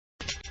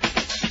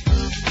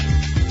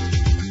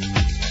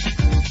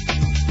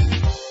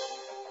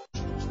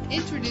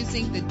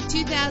Introducing the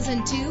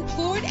 2002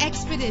 Ford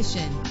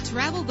Expedition.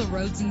 Travel the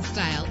roads in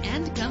style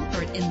and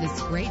comfort in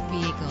this great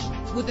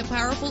vehicle. With a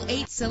powerful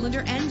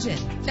 8-cylinder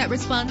engine that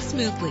responds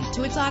smoothly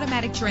to its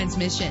automatic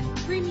transmission.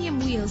 Premium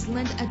wheels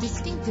lend a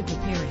distinctive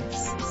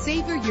appearance.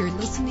 Savor your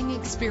listening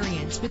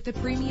experience with the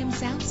premium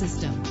sound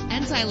system.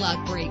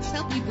 Anti-lock brakes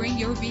help you bring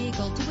your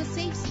vehicle to a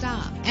safe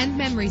stop. And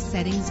memory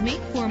settings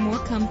make for a more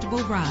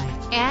comfortable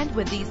ride. And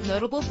with these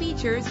notable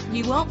features,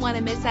 you won't want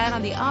to miss out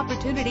on the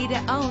opportunity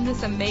to own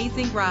this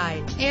amazing ride.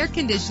 Air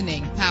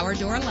conditioning, power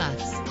door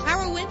locks,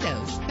 power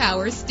windows,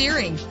 power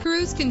steering,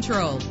 cruise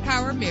control,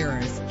 power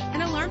mirrors,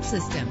 an alarm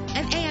system,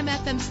 an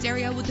AM/FM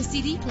stereo with a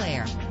CD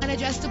player, an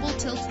adjustable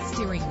tilt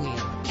steering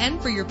wheel.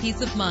 And for your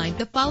peace of mind,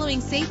 the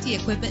following safety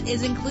equipment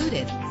is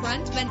included: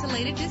 front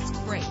ventilated disc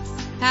brakes,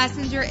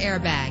 passenger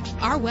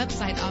airbag. Our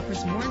website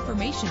offers more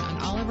information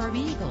on all of our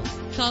vehicles.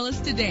 Call us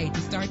today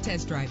to start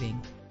test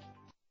driving.